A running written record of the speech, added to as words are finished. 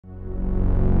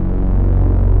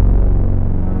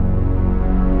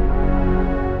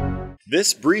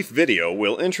This brief video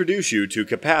will introduce you to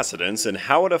capacitance and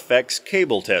how it affects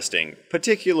cable testing,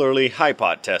 particularly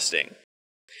high-pot testing.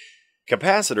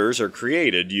 Capacitors are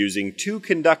created using two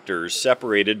conductors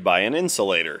separated by an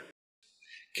insulator.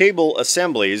 Cable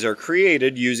assemblies are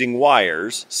created using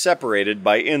wires separated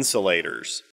by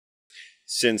insulators.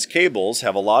 Since cables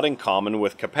have a lot in common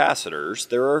with capacitors,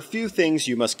 there are a few things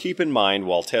you must keep in mind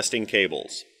while testing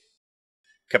cables.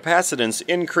 Capacitance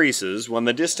increases when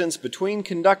the distance between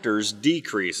conductors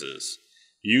decreases.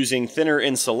 Using thinner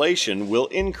insulation will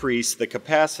increase the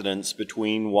capacitance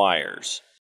between wires.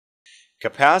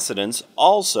 Capacitance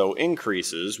also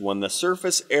increases when the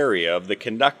surface area of the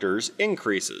conductors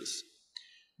increases.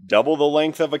 Double the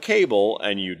length of a cable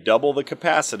and you double the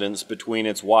capacitance between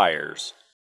its wires.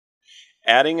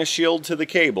 Adding a shield to the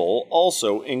cable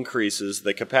also increases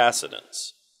the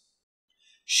capacitance.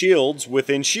 Shields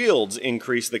within shields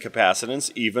increase the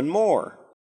capacitance even more.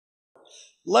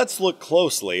 Let's look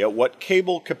closely at what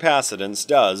cable capacitance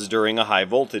does during a high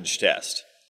voltage test.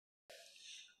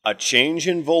 A change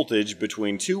in voltage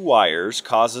between two wires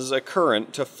causes a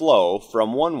current to flow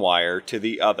from one wire to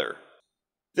the other.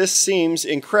 This seems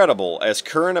incredible as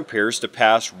current appears to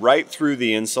pass right through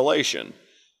the insulation,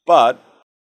 but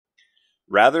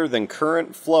rather than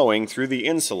current flowing through the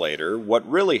insulator, what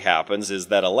really happens is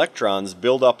that electrons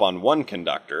build up on one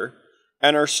conductor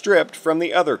and are stripped from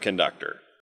the other conductor.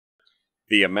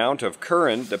 The amount of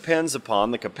current depends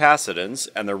upon the capacitance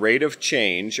and the rate of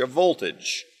change of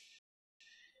voltage.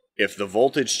 If the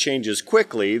voltage changes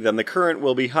quickly, then the current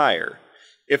will be higher.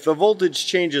 If the voltage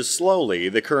changes slowly,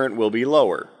 the current will be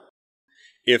lower.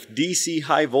 If DC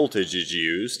high voltage is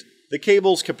used, the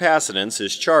cable's capacitance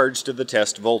is charged to the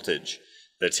test voltage.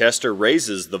 The tester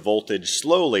raises the voltage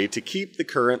slowly to keep the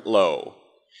current low.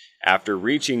 After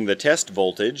reaching the test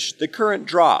voltage, the current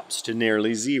drops to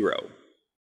nearly zero.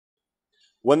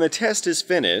 When the test is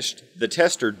finished, the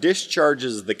tester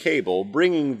discharges the cable,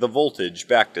 bringing the voltage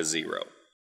back to zero.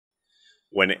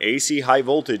 When AC high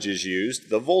voltage is used,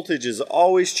 the voltage is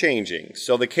always changing,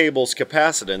 so the cable's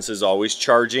capacitance is always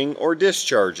charging or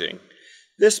discharging.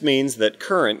 This means that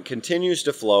current continues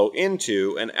to flow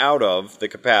into and out of the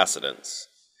capacitance.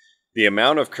 The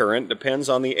amount of current depends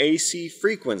on the AC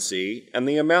frequency and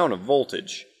the amount of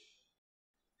voltage.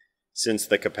 Since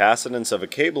the capacitance of a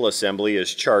cable assembly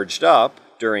is charged up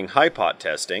during high-pot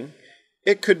testing,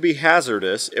 it could be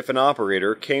hazardous if an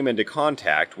operator came into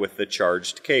contact with the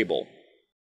charged cable.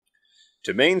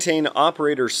 To maintain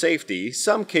operator safety,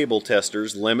 some cable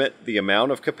testers limit the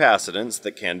amount of capacitance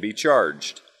that can be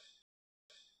charged.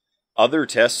 Other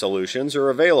test solutions are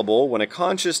available when a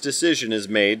conscious decision is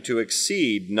made to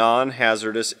exceed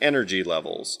non-hazardous energy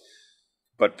levels.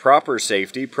 But proper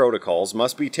safety protocols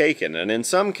must be taken, and in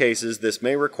some cases this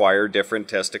may require different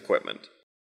test equipment.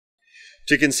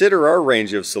 To consider our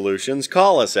range of solutions,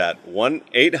 call us at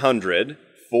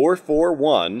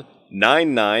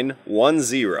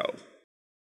 1-800-441-9910.